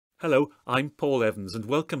Hello, I'm Paul Evans and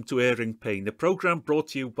welcome to Airing Pain, a programme brought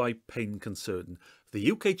to you by Pain Concern,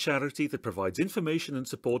 the UK charity that provides information and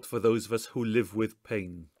support for those of us who live with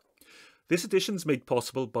pain. This edition is made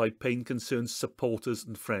possible by Pain Concern's supporters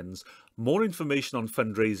and friends. More information on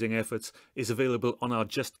fundraising efforts is available on our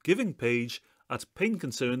Just Giving page at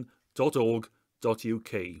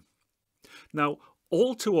painconcern.org.uk. Now,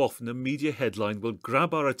 all too often a media headline will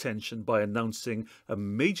grab our attention by announcing a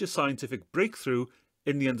major scientific breakthrough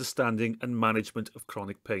in the understanding and management of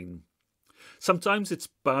chronic pain. Sometimes it's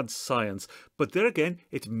bad science, but there again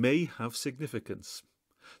it may have significance.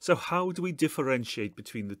 So how do we differentiate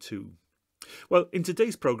between the two? Well, in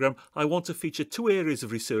today's programme I want to feature two areas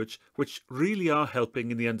of research which really are helping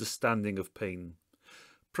in the understanding of pain.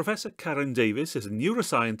 Professor Karen Davis is a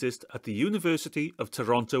neuroscientist at the University of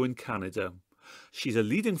Toronto in Canada. She's a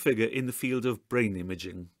leading figure in the field of brain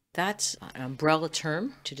imaging. That's an umbrella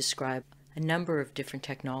term to describe a number of different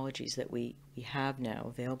technologies that we have now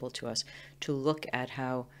available to us to look at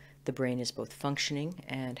how the brain is both functioning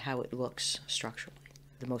and how it looks structurally.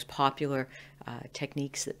 The most popular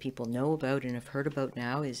techniques that people know about and have heard about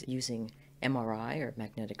now is using MRI, or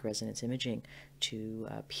magnetic resonance imaging, to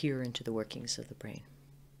peer into the workings of the brain.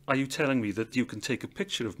 Are you telling me that you can take a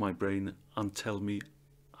picture of my brain and tell me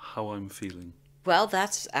how I'm feeling? Well,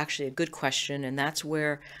 that's actually a good question, and that's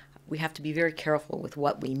where we have to be very careful with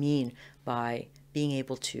what we mean by being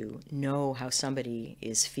able to know how somebody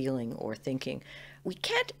is feeling or thinking. We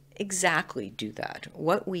can't exactly do that.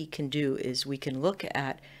 What we can do is we can look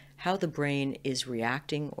at how the brain is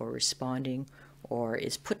reacting or responding or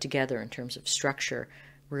is put together in terms of structure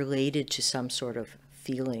related to some sort of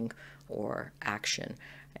feeling or action.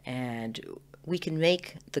 And we can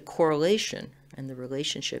make the correlation and the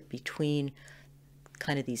relationship between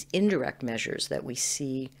kind of these indirect measures that we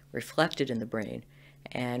see reflected in the brain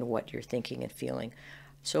and what you're thinking and feeling.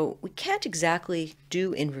 So we can't exactly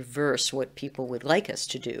do in reverse what people would like us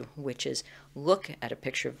to do, which is look at a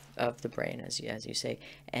picture of the brain, as you say,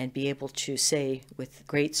 and be able to say with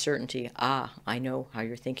great certainty, I know how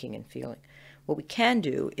you're thinking and feeling. What we can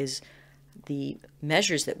do is the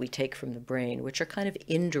measures that we take from the brain, which are kind of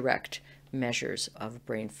indirect measures of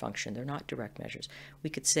brain function. They're not direct measures. We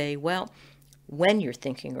could say, well, when you're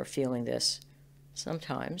thinking or feeling this,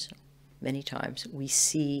 sometimes, many times, we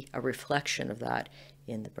see a reflection of that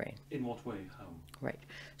in the brain. In what way? How? Right.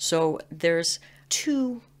 So there's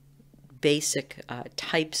two basic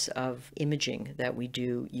types of imaging that we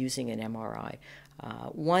do using an MRI.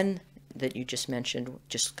 One that you just mentioned,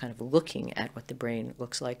 just kind of looking at what the brain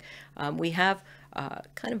looks like. We have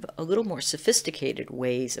kind of a little more sophisticated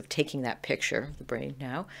ways of taking that picture of the brain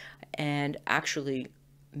now and actually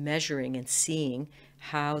measuring and seeing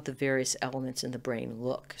how the various elements in the brain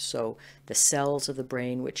look. So the cells of the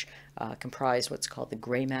brain, which comprise what's called the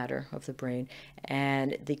gray matter of the brain,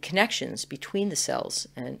 and the connections between the cells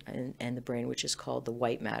and the brain, which is called the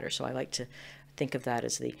white matter. So I like to think of that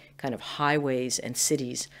as the kind of highways and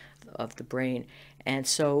cities of the brain. And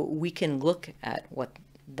so we can look at what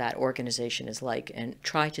that organization is like and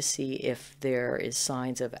try to see if there is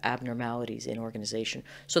signs of abnormalities in organization.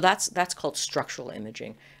 So that's called structural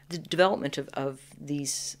imaging. The development of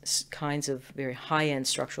these kinds of very high-end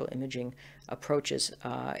structural imaging approaches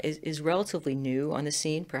is relatively new on the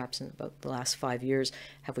scene. Perhaps in about the last 5 years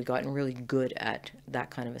have we gotten really good at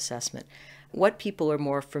that kind of assessment. What people are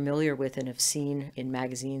more familiar with and have seen in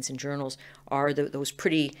magazines and journals are those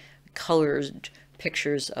pretty colored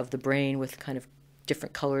pictures of the brain with kind of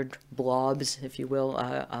different colored blobs, if you will,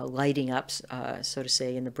 lighting up, so to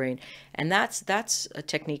say, in the brain. And that's a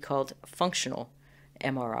technique called functional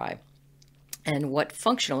MRI. And what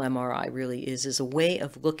functional MRI really is a way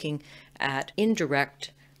of looking at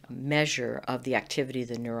indirect measure of the activity of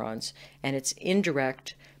the neurons. And it's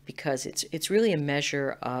indirect because it's really a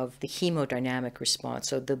measure of the hemodynamic response,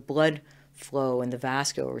 so the blood flow and the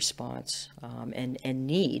vascular response and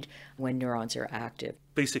need when neurons are active.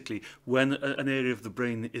 Basically, when an area of the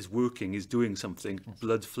brain is working, is doing something,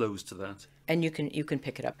 blood flows to that. And you can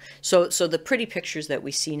pick it up. So the pretty pictures that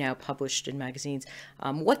we see now published in magazines,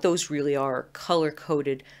 what those really are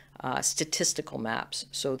color-coded statistical maps.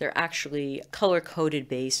 So they're actually color-coded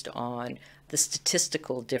based on the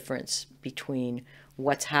statistical difference between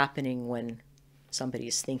what's happening when somebody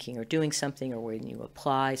is thinking or doing something, or when you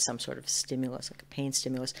apply some sort of stimulus, like a pain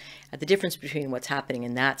stimulus, the difference between what's happening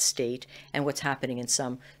in that state and what's happening in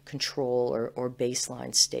some control or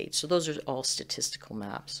baseline state. So those are all statistical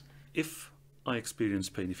maps. If I experience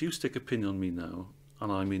pain, if you stick a pin on me now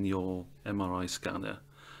and I'm in your MRI scanner,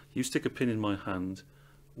 you stick a pin in my hand,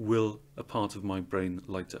 will a part of my brain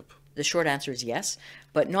light up? The short answer is yes,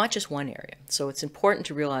 but not just one area. So it's important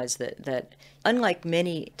to realize that unlike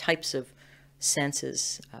many types of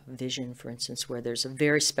senses, vision, for instance, where there's a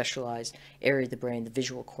very specialized area of the brain, the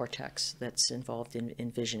visual cortex, that's involved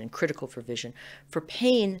in vision and critical for vision. For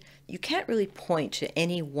pain, you can't really point to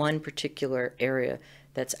any one particular area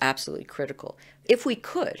that's absolutely critical. If we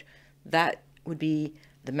could, that would be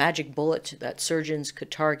the magic bullet that surgeons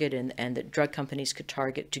could target and that drug companies could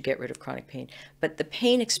target to get rid of chronic pain. But the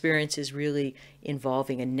pain experience is really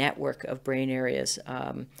involving a network of brain areas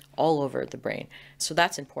all over the brain. So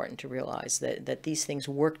that's important to realize that these things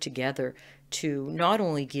work together to not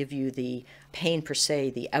only give you the pain per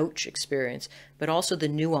se, the ouch experience, but also the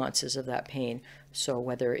nuances of that pain. So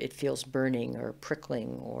whether it feels burning or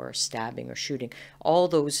prickling or stabbing or shooting, all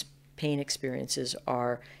those pain experiences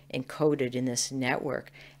are encoded in this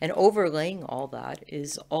network. And overlaying all that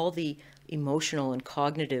is all the emotional and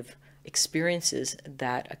cognitive experiences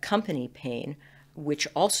that accompany pain, which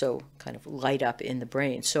also kind of light up in the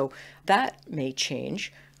brain. So that may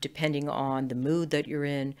change depending on the mood that you're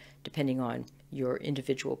in, depending on your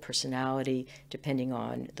individual personality, depending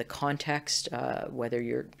on the context, whether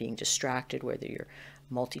you're being distracted, whether you're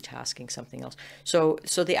multitasking something else. So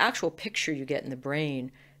the actual picture you get in the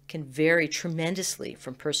brain can vary tremendously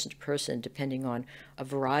from person to person depending on a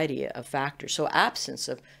variety of factors. So absence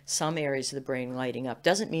of some areas of the brain lighting up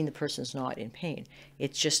doesn't mean the person's not in pain.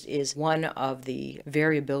 It just is one of the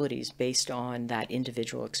variabilities based on that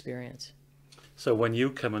individual experience. So when you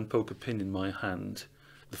come and poke a pin in my hand,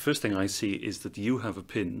 the first thing I see is that you have a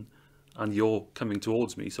pin and you're coming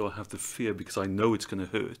towards me, so I have the fear because I know it's going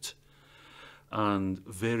to hurt, and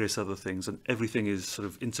various other things, and everything is sort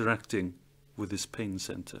of interacting with this pain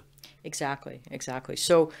center. Exactly.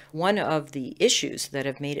 So one of the issues that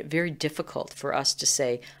have made it very difficult for us to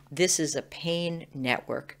say this is a pain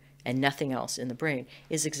network and nothing else in the brain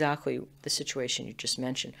is exactly the situation you just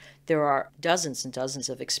mentioned. There are dozens and dozens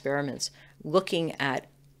of experiments looking at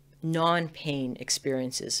non-pain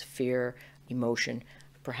experiences, fear, emotion.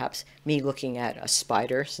 Perhaps me looking at a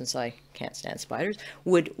spider, since I can't stand spiders,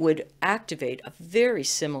 would activate a very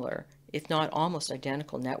similar, if not almost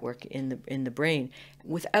identical, network in the brain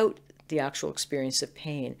without the actual experience of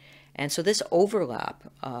pain. And so this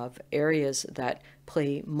overlap of areas that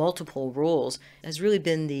play multiple roles has really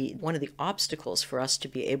been one of the obstacles for us to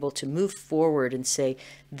be able to move forward and say,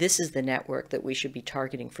 this is the network that we should be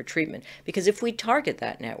targeting for treatment. Because if we target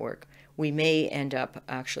that network, we may end up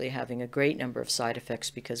actually having a great number of side effects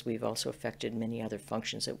because we've also affected many other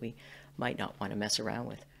functions that we might not want to mess around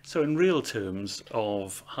with. So in real terms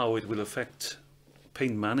of how it will affect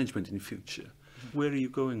pain management in future, where are you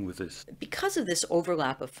going with this? Because of this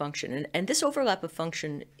overlap of function, and this overlap of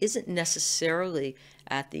function isn't necessarily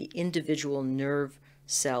at the individual nerve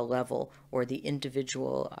cell level or the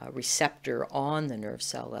individual receptor on the nerve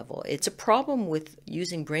cell level. It's a problem with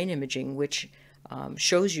using brain imaging, which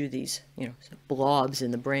shows you these, blobs in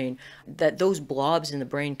the brain, that those blobs in the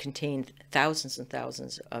brain contain thousands and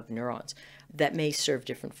thousands of neurons that may serve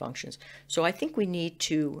different functions. So I think we need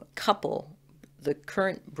to couple the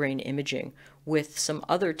current brain imaging with some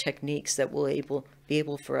other techniques that will be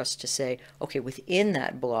able for us to say, okay, within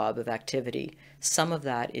that blob of activity, some of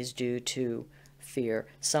that is due to fear,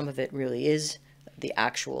 some of it really is the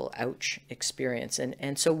actual ouch experience.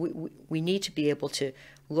 And so we need to be able to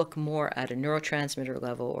look more at a neurotransmitter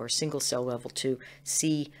level or single cell level to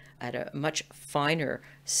see at a much finer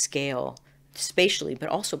scale spatially, but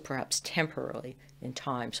also perhaps temporally in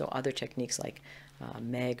time. So other techniques like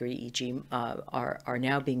MEG or EEG are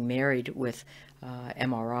now being married with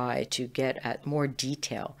MRI to get at more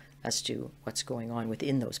detail as to what's going on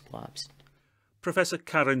within those blobs. Professor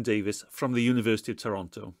Karen Davis from the University of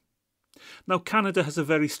Toronto. Now, Canada has a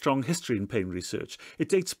very strong history in pain research. It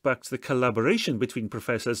dates back to the collaboration between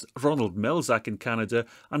Professors Ronald Melzack in Canada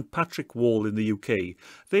and Patrick Wall in the UK.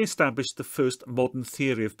 They established the first modern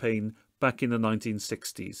theory of pain back in the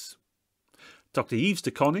 1960s. Dr. Yves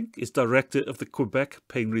De Koninck is director of the Quebec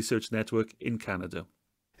Pain Research Network in Canada.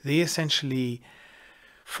 They essentially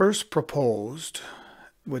first proposed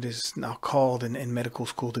what is now called in medical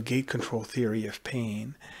school the gate control theory of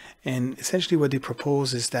pain. And essentially what they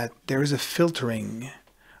propose is that there is a filtering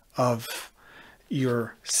of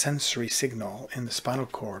your sensory signal in the spinal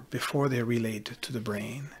cord before they're relayed to the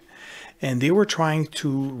brain. And they were trying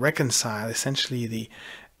to reconcile essentially the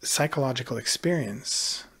psychological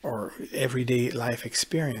experience or everyday life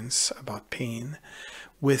experience about pain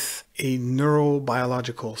with a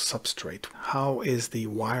neurobiological substrate. How is the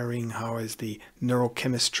wiring, how is the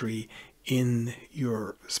neurochemistry in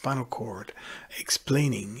your spinal cord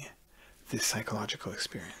explaining this psychological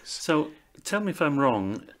experience? So tell me if I'm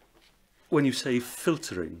wrong, when you say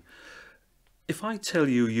filtering, if I tell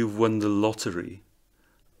you you've won the lottery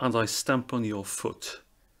and I stamp on your foot,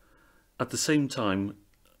 at the same time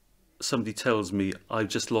somebody tells me I've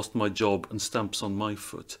just lost my job and stamps on my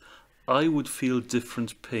foot, I would feel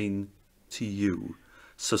different pain to you.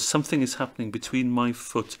 So something is happening between my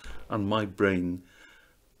foot and my brain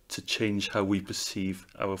to change how we perceive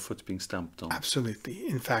our foot being stamped on. Absolutely.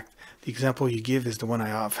 In fact, the example you give is the one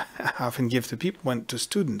I often give to people, to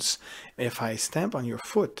students. If I stamp on your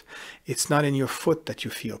foot, it's not in your foot that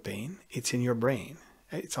you feel pain, it's in your brain.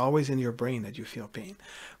 It's always in your brain that you feel pain.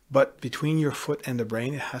 But between your foot and the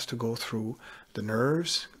brain, it has to go through the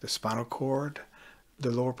nerves, the spinal cord,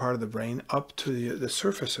 the lower part of the brain, up to the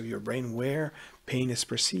surface of your brain where pain is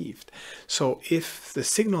perceived. So if the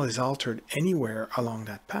signal is altered anywhere along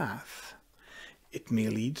that path, it may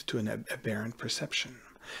lead to an aberrant perception.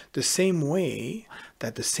 The same way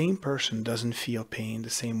that the same person doesn't feel pain the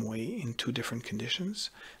same way in two different conditions,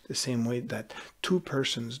 the same way that two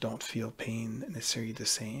persons don't feel pain necessarily the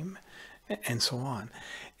same, and so on.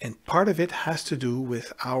 And part of it has to do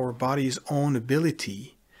with our body's own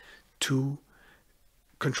ability to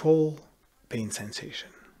control pain sensation.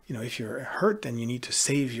 You know, if you're hurt and you need to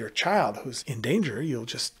save your child who's in danger, you'll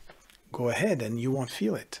just go ahead and you won't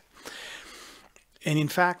feel it. And in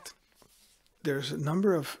fact, there's a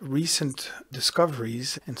number of recent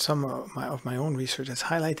discoveries and some of my own research that's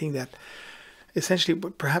highlighting that essentially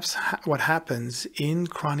perhaps what happens in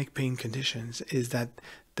chronic pain conditions is that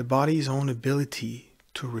the body's own ability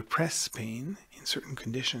to repress pain in certain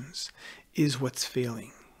conditions is what's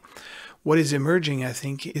failing. What is emerging, I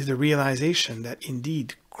think, is the realization that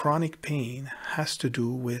indeed chronic pain has to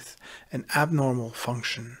do with an abnormal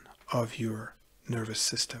function of your nervous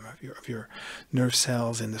system, of your nerve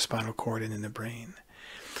cells in the spinal cord and in the brain.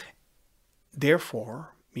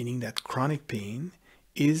 Therefore, meaning that chronic pain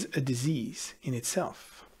is a disease in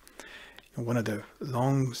itself. One of the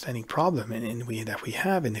long-standing problems that we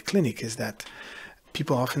have in the clinic is that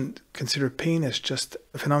people often consider pain as just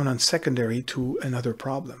a phenomenon secondary to another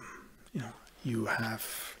problem. You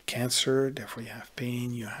have cancer, therefore you have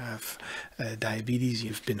pain, you have diabetes,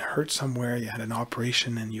 you've been hurt somewhere, you had an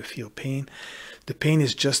operation and you feel pain. The pain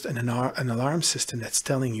is just an alarm system that's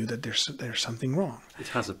telling you that there's something wrong. It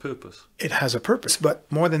has a purpose. It has a purpose. But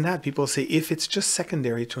more than that, people say if it's just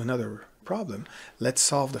secondary to another problem, let's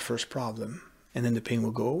solve the first problem and then the pain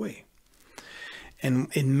will go away.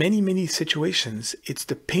 And in many, many situations, it's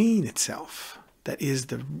the pain itself that is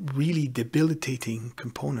the really debilitating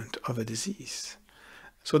component of a disease.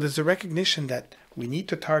 So there's a recognition that we need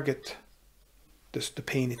to target the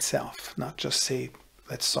pain itself, not just say,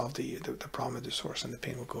 let's solve the problem at the source and the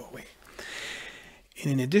pain will go away.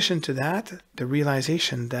 And in addition to that, the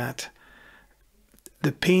realization that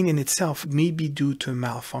the pain in itself may be due to a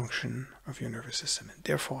malfunction of your nervous system and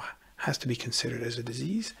therefore has to be considered as a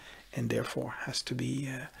disease and therefore has to be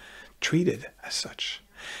treated as such.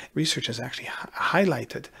 Research has actually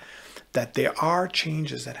highlighted that there are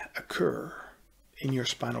changes that occur in your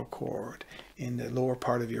spinal cord, in the lower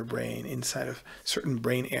part of your brain, inside of certain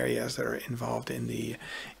brain areas that are involved in the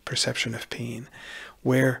perception of pain,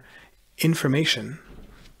 where information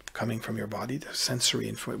coming from your body, the sensory,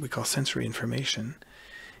 what we call sensory information,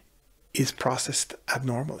 is processed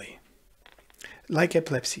abnormally. Like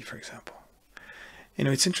epilepsy, for example.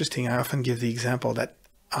 It's interesting, I often give the example that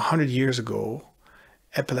 100 years ago,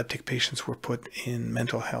 epileptic patients were put in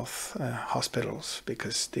mental health hospitals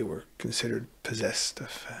because they were considered possessed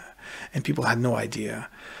and people had no idea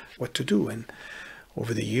what to do. And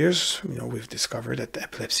over the years, we've discovered that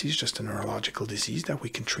epilepsy is just a neurological disease that we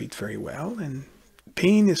can treat very well. And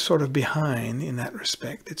pain is sort of behind in that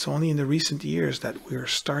respect. It's only in the recent years that we're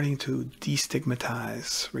starting to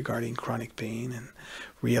destigmatize regarding chronic pain and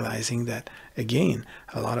realizing that, again,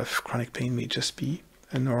 a lot of chronic pain may just be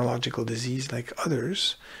a neurological disease like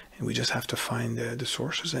others, and we just have to find the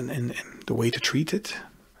sources and the way to treat it,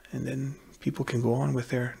 and then people can go on with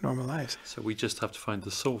their normal lives. So we just have to find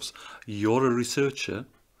the source. You're a researcher.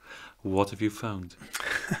 What have you found?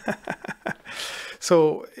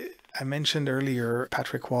 So I mentioned earlier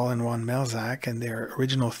Patrick Wall and Ron Melzack and their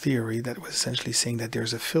original theory that was essentially saying that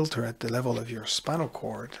there's a filter at the level of your spinal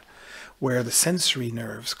cord where the sensory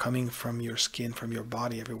nerves coming from your skin, from your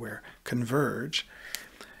body everywhere, converge.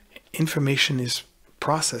 Information is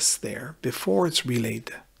processed there before it's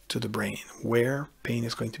relayed to the brain where pain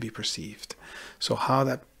is going to be perceived. So how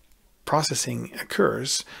that processing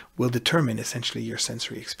occurs will determine essentially your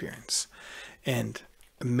sensory experience. And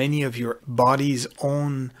many of your body's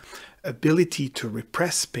own ability to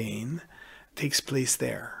repress pain takes place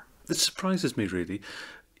there. This surprises me really.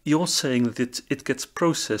 You're saying that it gets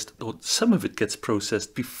processed, or some of it gets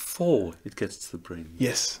processed before it gets to the brain.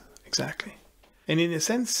 Yes, exactly. And in a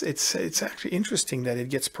sense, it's actually interesting that it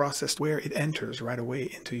gets processed where it enters right away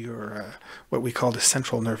into your, what we call the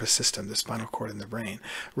central nervous system, the spinal cord in the brain,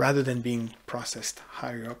 rather than being processed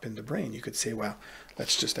higher up in the brain. You could say, well,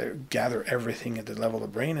 let's just gather everything at the level of the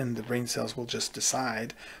brain, and the brain cells will just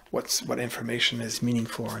decide what information is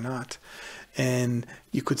meaningful or not. And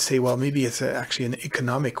you could say, well, maybe it's actually an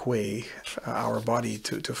economic way for our body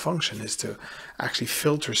to function, is to actually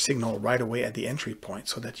filter signal right away at the entry point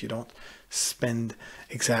so that you don't spend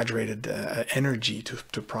exaggerated energy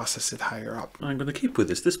to process it higher up. I'm going to keep with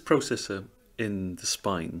this processor in the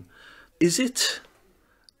spine. Is it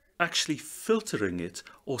actually filtering it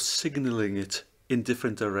or signaling it in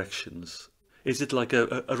different directions? Is it like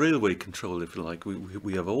a railway control, if you like?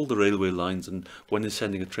 We have all the railway lines, and one is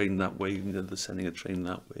sending a train that way, and the other is sending a train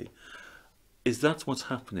that way. Is that what's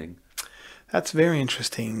happening? That's very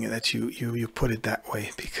interesting that you put it that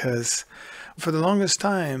way, because for the longest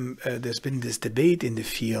time, there's been this debate in the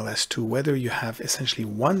field as to whether you have essentially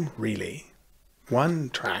one relay,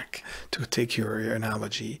 one track, to take your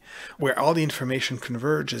analogy, where all the information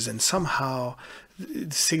converges and somehow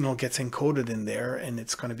the signal gets encoded in there and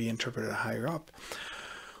it's going to be interpreted higher up,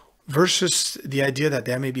 versus the idea that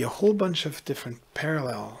there may be a whole bunch of different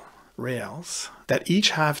parallel rails that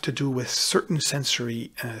each have to do with certain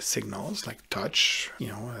sensory signals like touch,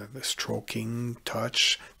 stroking,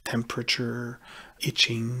 touch, temperature,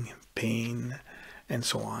 itching, pain, and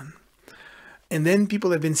so on. And then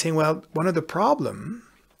people have been saying, well, one of the problem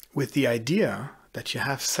with the idea that you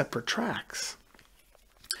have separate tracks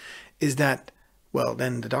is that, well,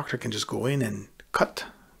 then the doctor can just go in and cut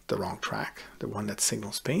the wrong track, the one that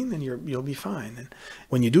signals pain, and you'll be fine. And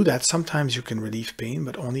when you do that, sometimes you can relieve pain,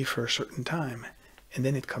 but only for a certain time, and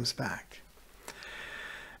then it comes back.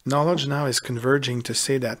 Knowledge now is converging to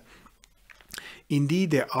say that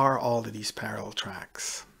indeed there are all of these parallel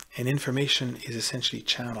tracks, and information is essentially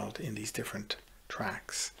channeled in these different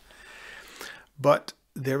tracks. But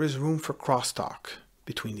there is room for crosstalk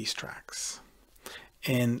between these tracks.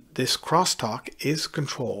 And this crosstalk is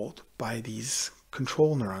controlled by these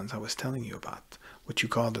control neurons I was telling you about, what you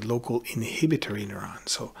call the local inhibitory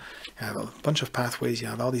neurons. So you have a bunch of pathways, you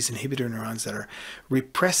have all these inhibitor neurons that are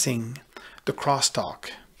repressing the crosstalk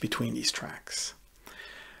between these tracks.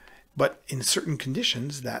 But in certain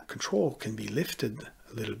conditions, that control can be lifted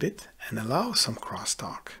a little bit and allow some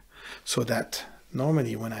crosstalk, so that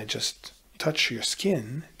normally when I just touch your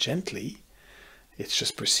skin gently, it's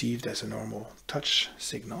just perceived as a normal touch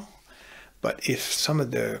signal. But if some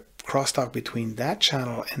of the crosstalk between that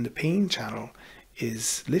channel and the pain channel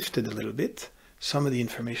is lifted a little bit, some of the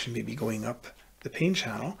information may be going up the pain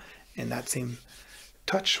channel, and that same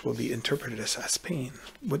touch will be interpreted as pain.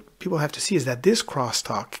 What people have to see is that this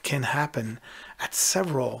crosstalk can happen at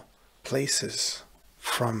several places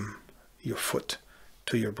from your foot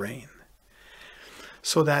to your brain.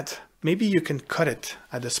 So that maybe you can cut it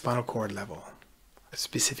at the spinal cord level, a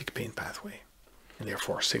specific pain pathway, and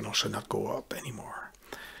therefore signal should not go up anymore.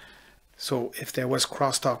 So if there was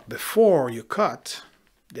crosstalk before you cut,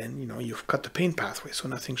 then you've cut the pain pathway, so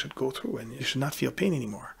nothing should go through and you should not feel pain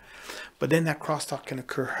anymore. But then that crosstalk can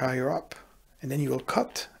occur higher up, and then you will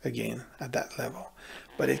cut again at that level,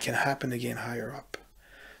 but it can happen again higher up.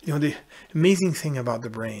 The amazing thing about the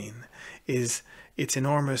brain is its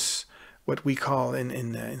enormous, what we call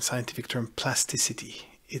in scientific term, plasticity.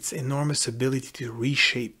 Its enormous ability to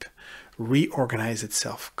reshape, reorganize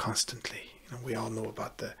itself constantly. We all know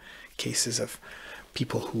about the cases of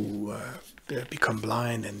people who become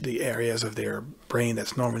blind, and the areas of their brain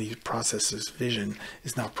that normally processes vision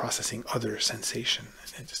is now processing other sensation.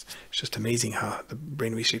 It's just amazing how the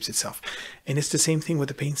brain reshapes itself. And it's the same thing with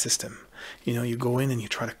the pain system. You go in and you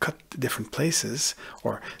try to cut the different places,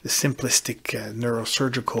 or the simplistic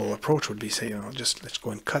neurosurgical approach would be say, just let's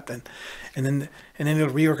go and cut, and then it'll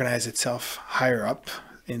reorganize itself higher up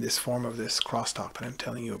in this form of this crosstalk that I'm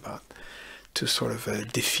telling you about, to sort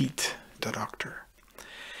of defeat the doctor.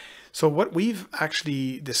 So what we've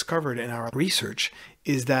actually discovered in our research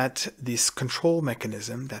is that this control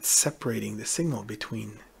mechanism that's separating the signal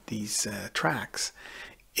between these tracks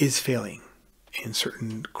is failing in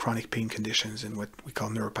certain chronic pain conditions, in what we call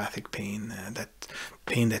neuropathic pain, that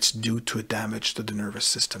pain that's due to a damage to the nervous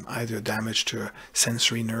system, either damage to a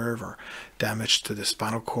sensory nerve or damage to the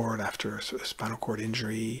spinal cord after a spinal cord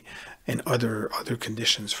injury, and other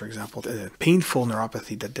conditions, for example, the painful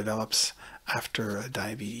neuropathy that develops after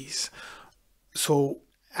diabetes. So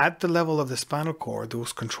At the level of the spinal cord,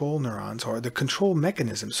 those control neurons or the control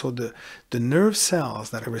mechanism, so the nerve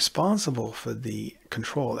cells that are responsible for the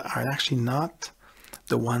control are actually not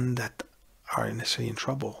the one that are necessarily in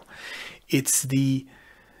trouble. It's the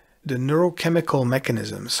neurochemical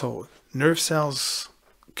mechanism. So nerve cells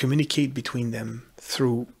communicate between them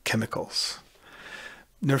through chemicals.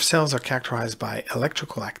 Nerve cells are characterized by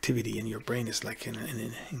electrical activity, and your brain is like an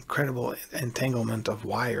incredible entanglement of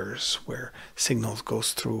wires where signals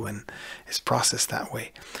goes through and is processed that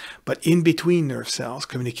way. But in between nerve cells,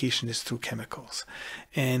 communication is through chemicals.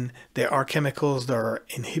 And there are chemicals that are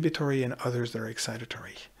inhibitory and others that are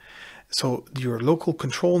excitatory. So your local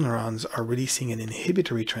control neurons are releasing an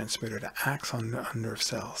inhibitory transmitter that acts on nerve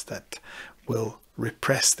cells that will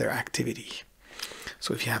repress their activity.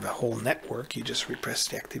 So if you have a whole network, you just repress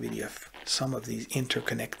the activity of some of these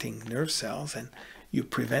interconnecting nerve cells and you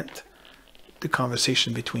prevent the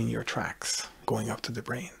conversation between your tracts going up to the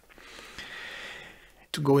brain.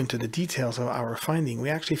 To go into the details of our finding, we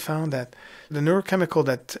actually found that the neurochemical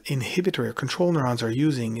that inhibitory or control neurons are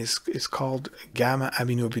using is called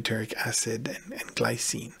gamma-aminobutyric acid and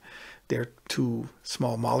glycine. They're two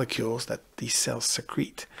small molecules that these cells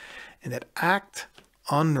secrete and that act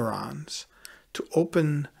on neurons to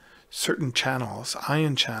open certain channels,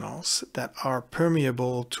 ion channels, that are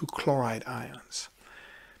permeable to chloride ions.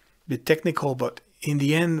 A bit technical, but in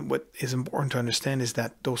the end, what is important to understand is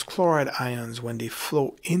that those chloride ions, when they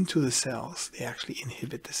flow into the cells, they actually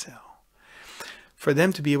inhibit the cell. For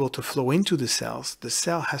them to be able to flow into the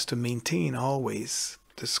cell has to maintain always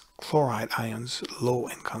this chloride ions low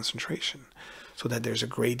in concentration, so that there's a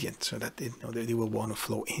gradient, so that they will want to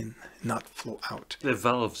flow in, not flow out. They're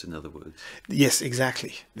valves, in other words. Yes,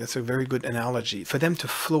 exactly. That's a very good analogy. For them to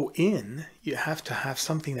flow in, you have to have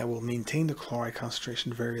something that will maintain the chloride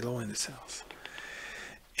concentration very low in the cells.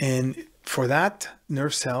 And for that,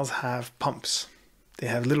 nerve cells have pumps. They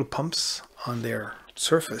have little pumps on their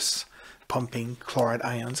surface pumping chloride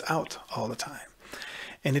ions out all the time.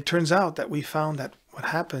 And it turns out that we found that what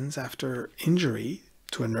happens after injury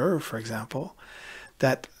to a nerve, for example,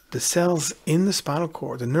 that the cells in the spinal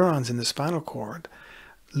cord, the neurons in the spinal cord,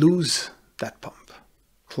 lose that pump.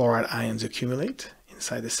 Chloride ions accumulate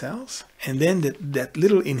inside the cells, and then that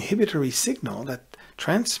little inhibitory signal, that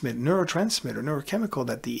neurotransmitter, neurochemical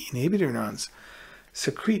that the inhibitory neurons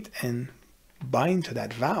secrete and bind to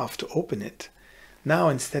that valve to open it, now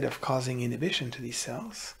instead of causing inhibition to these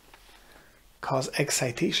cells, cause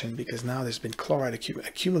excitation, because now there's been chloride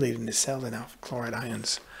accumulated in the cell and now chloride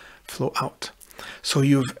ions flow out. So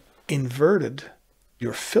you've inverted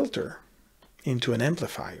your filter into an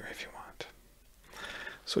amplifier, if you want.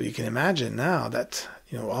 So you can imagine now that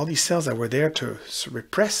all these cells that were there to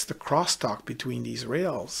repress the crosstalk between these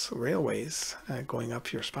railways going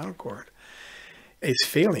up your spinal cord is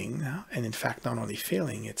failing now. And in fact, not only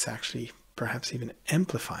failing, it's actually perhaps even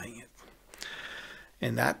amplifying it.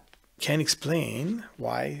 And that can explain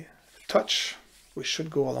why touch, which should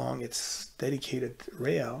go along its dedicated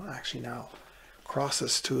rail, actually now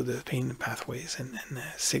crosses to the pain pathways and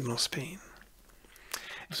signals pain.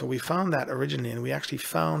 So we found that originally, and we actually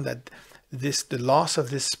found that the loss of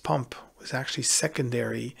this pump was actually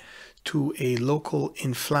secondary to a local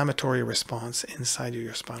inflammatory response inside of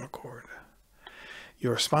your spinal cord.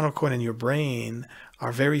 Your spinal cord and your brain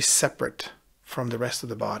are very separate from the rest of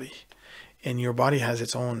the body. And your body has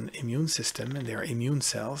its own immune system, and there are immune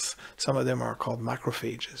cells. Some of them are called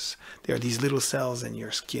macrophages. There are these little cells in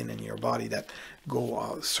your skin and your body that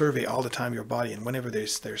go survey all the time your body, and whenever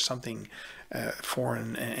there's something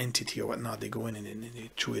foreign entity or whatnot, they go in and they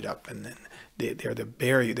chew it up, and then they're the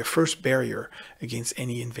barrier, the first barrier against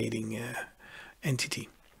any invading entity.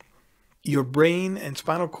 Your brain and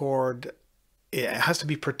spinal cord, it has to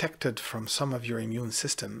be protected from some of your immune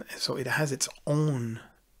system, so it has its own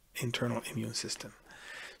internal immune system.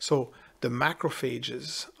 So the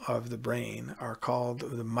macrophages of the brain are called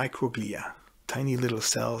the microglia, tiny little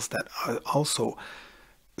cells that also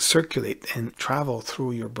circulate and travel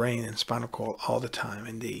through your brain and spinal cord all the time,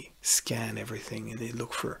 and they scan everything and they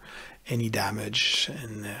look for any damage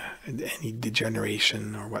and any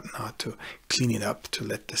degeneration or whatnot to clean it up, to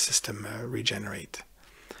let the system regenerate.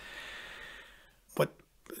 What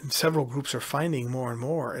several groups are finding more and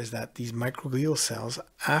more is that these microglial cells,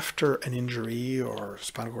 after an injury or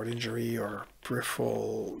spinal cord injury or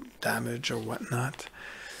peripheral damage or whatnot,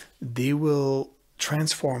 they will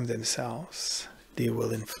transform themselves, they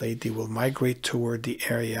will inflate, they will migrate toward the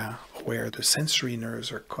area where the sensory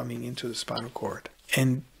nerves are coming into the spinal cord,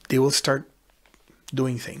 and they will start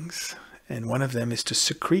doing things. And one of them is to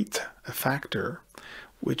secrete a factor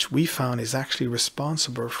which we found is actually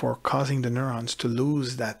responsible for causing the neurons to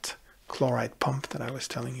lose that chloride pump that I was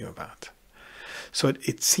telling you about. So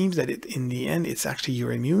it seems that in the end, it's actually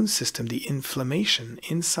your immune system, the inflammation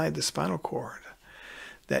inside the spinal cord,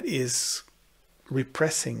 that is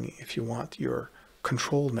repressing, if you want, your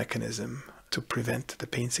control mechanism to prevent the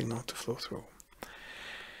pain signal to flow through.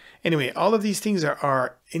 Anyway, all of these things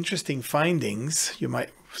are interesting findings. You might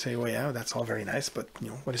say, well, yeah, that's all very nice, but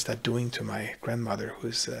what is that doing to my grandmother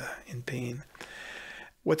who's in pain?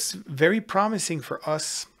 What's very promising for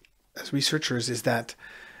us as researchers is that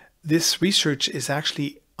this research is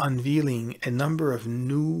actually unveiling a number of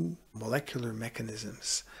new molecular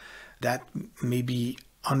mechanisms that may be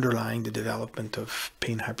underlying the development of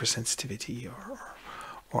pain hypersensitivity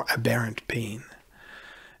or aberrant pain.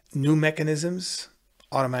 New mechanisms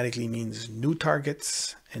automatically means new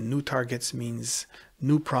targets, and new targets means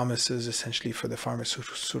new promises essentially for the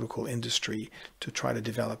pharmaceutical industry to try to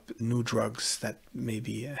develop new drugs that may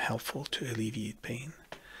be helpful to alleviate pain.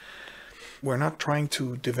 We're not trying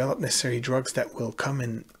to develop necessarily drugs that will come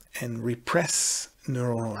in and repress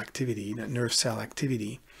neuronal activity, nerve cell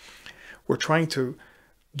activity. We're trying to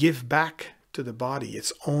give back to the body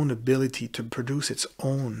its own ability to produce its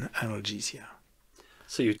own analgesia.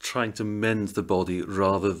 So you're trying to mend the body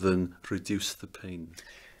rather than reduce the pain?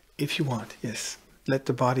 If you want, yes. Let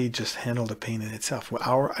the body just handle the pain in itself.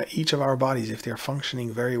 Each of our bodies, if they're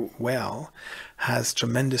functioning very well, has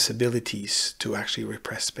tremendous abilities to actually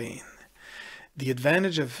repress pain. The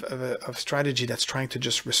advantage of a strategy that's trying to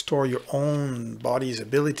just restore your own body's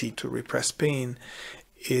ability to repress pain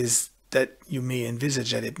is that you may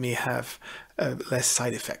envisage that it may have less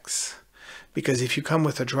side effects. Because if you come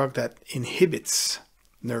with a drug that inhibits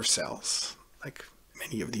nerve cells, like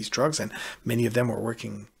many of these drugs, and many of them are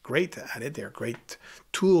working great at it, they're great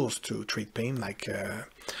tools to treat pain, like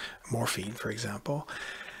morphine, for example.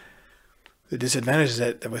 The disadvantage is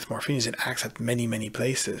that with morphine is it acts at many, many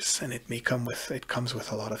places, and it comes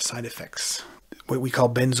with a lot of side effects. What we call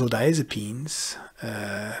benzodiazepines,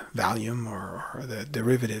 Valium or the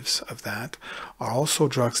derivatives of that, are also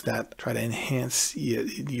drugs that try to enhance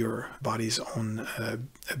your body's own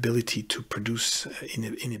ability to produce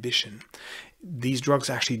inhibition. These drugs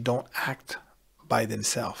actually don't act by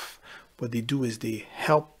themselves. What they do is they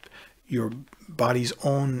help your body's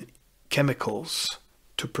own chemicals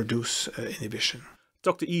to produce inhibition.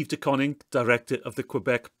 Dr. Yves De Koninck, Director of the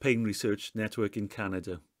Quebec Pain Research Network in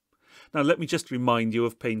Canada. Now, let me just remind you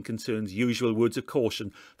of Pain Concern's usual words of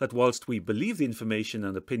caution that whilst we believe the information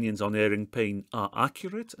and opinions on airing pain are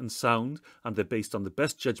accurate and sound and they're based on the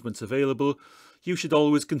best judgments available, you should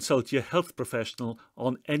always consult your health professional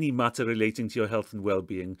on any matter relating to your health and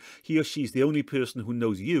well-being. He or she is the only person who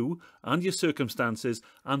knows you and your circumstances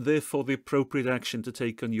and therefore the appropriate action to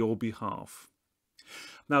take on your behalf.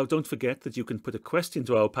 Now, don't forget that you can put a question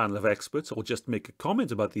to our panel of experts or just make a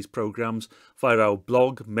comment about these programmes via our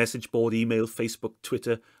blog, message board, email, Facebook,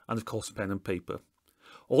 Twitter, and of course pen and paper.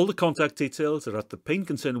 All the contact details are at the Pain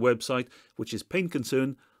Concern website, which is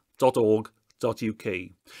painconcern.org.uk,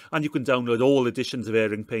 and you can download all editions of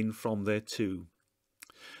Airing Pain from there too.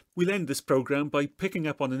 We'll end this programme by picking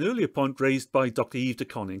up on an earlier point raised by Dr. Yves De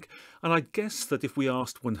Koninck, and I'd guess that if we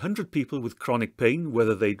asked 100 people with chronic pain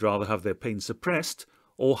whether they'd rather have their pain suppressed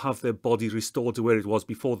or have their body restored to where it was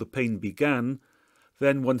before the pain began,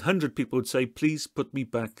 then 100 people would say, please put me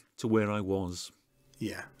back to where I was.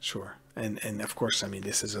 Yeah, sure. And of course, I mean,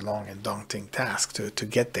 this is a long and daunting task to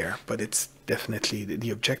get there, but it's definitely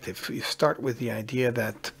the objective. You start with the idea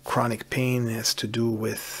that chronic pain has to do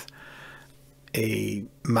with a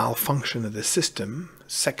malfunction of the system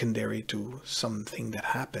secondary to something that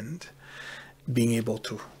happened. Being able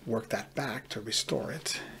to work that back to restore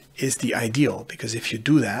it is the ideal, because if you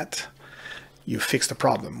do that, you fix the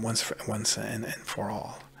problem once and for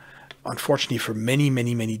all. Unfortunately, for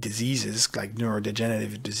many diseases, like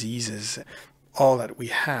neurodegenerative diseases, all that we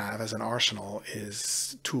have as an arsenal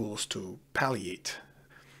is tools to palliate.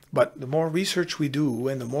 But the more research we do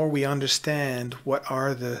and the more we understand what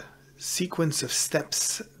are the sequence of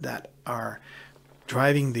steps that are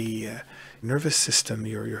driving the nervous system,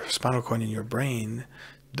 your spinal cord and your brain,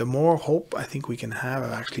 the more hope I think we can have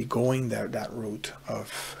of actually going that route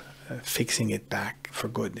of fixing it back for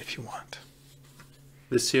good, if you want.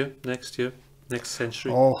 This year, next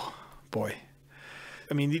century? Oh, boy.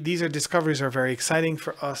 I mean, these discoveries are very exciting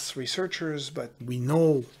for us researchers, but we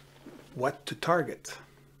know what to target.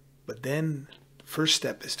 But then the first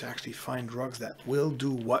step is to actually find drugs that will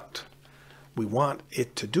do what we want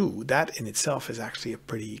it to do. That in itself is actually a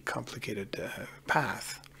pretty complicated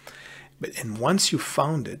path. And once you've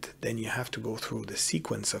found it, then you have to go through the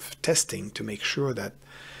sequence of testing to make sure that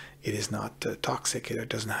it is not toxic, it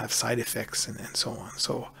doesn't have side effects, and so on.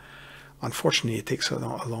 So unfortunately, it takes a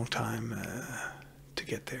long time to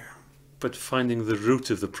get there. But finding the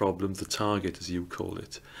root of the problem, the target as you call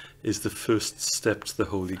it, is the first step to the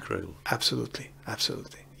Holy Grail. Absolutely,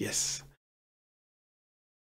 absolutely, yes.